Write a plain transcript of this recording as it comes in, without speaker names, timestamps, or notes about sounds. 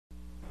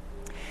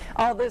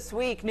All this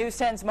week, News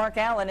 10's Mark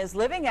Allen is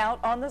living out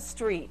on the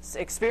streets,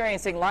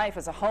 experiencing life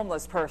as a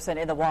homeless person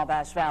in the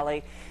Wabash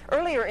Valley.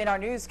 Earlier in our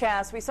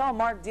newscast, we saw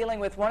Mark dealing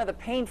with one of the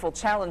painful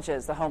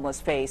challenges the homeless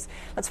face.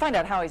 Let's find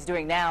out how he's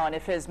doing now and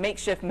if his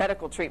makeshift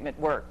medical treatment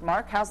worked.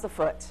 Mark, how's the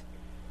foot?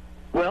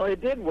 Well, it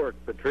did work,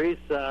 Patrice.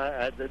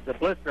 The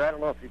blister, I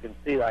don't know if you can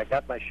see that. I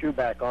got my shoe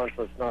back on,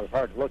 so it's not as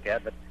hard to look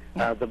at,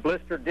 but the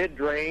blister did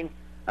drain,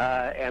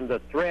 and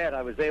the thread,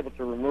 I was able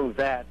to remove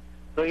that.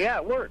 So, yeah,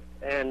 it worked,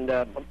 and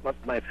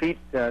my feet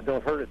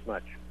don't hurt as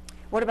much.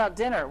 What about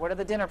dinner? What are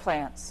the dinner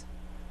plans?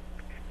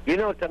 You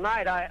know,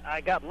 tonight,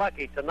 I got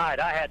lucky tonight.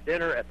 I had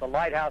dinner at the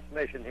Lighthouse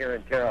Mission here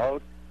in Terre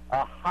Haute,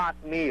 a hot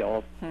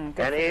meal, and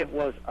it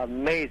was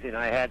amazing.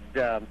 I had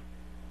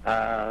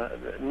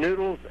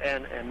noodles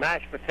and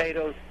mashed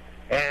potatoes,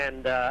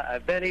 and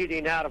I've been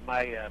eating out of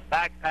my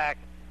backpack,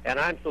 and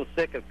I'm so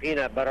sick of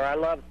peanut butter. I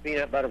loved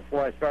peanut butter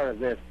before I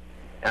started this.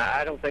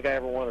 I don't think I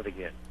ever want it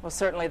again. Well,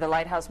 certainly the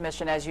Lighthouse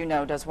Mission, as you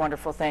know, does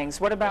wonderful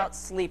things. What about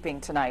sleeping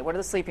tonight? What are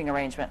the sleeping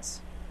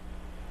arrangements?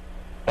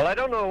 Well, I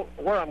don't know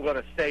where I'm going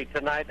to stay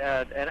tonight,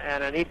 and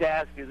I need to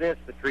ask you this,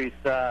 Patrice.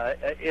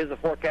 Is the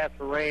forecast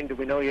for rain? Do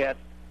we know yet?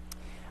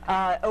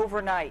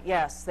 Overnight,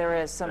 yes,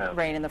 there is some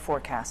rain in the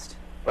forecast.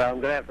 Well, I'm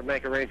going to have to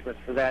make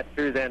arrangements for that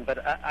too then.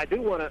 But I do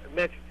want to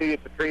mention to you,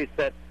 Patrice,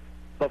 that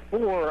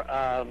before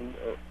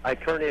I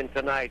turn in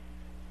tonight,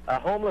 a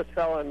homeless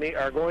fellow and me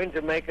are going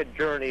to make a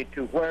journey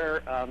to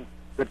where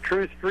the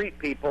true street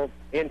people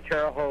in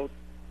Terre Haute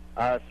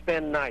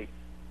spend nights,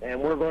 and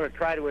we're going to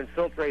try to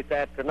infiltrate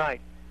that tonight.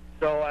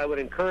 So I would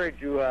encourage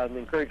you,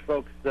 encourage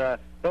folks,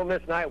 don't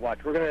miss Night Watch.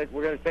 We're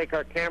going to take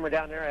our camera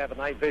down there. I have a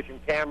night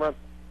vision camera,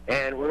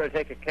 and we're going to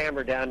take a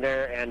camera down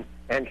there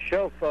and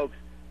show folks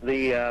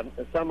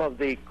some of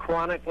the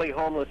chronically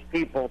homeless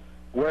people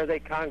where they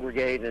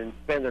congregate and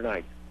spend their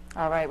nights.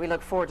 All right, we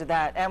look forward to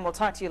that, and we'll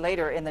talk to you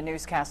later in the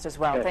newscast as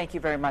well. Okay. Thank you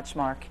very much,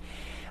 Mark.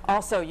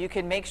 Also, you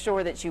can make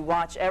sure that you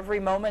watch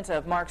every moment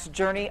of Mark's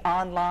journey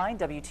online,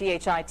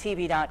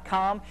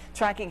 WTHI-TV.com,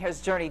 tracking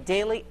his journey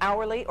daily,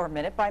 hourly, or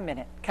minute by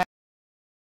minute.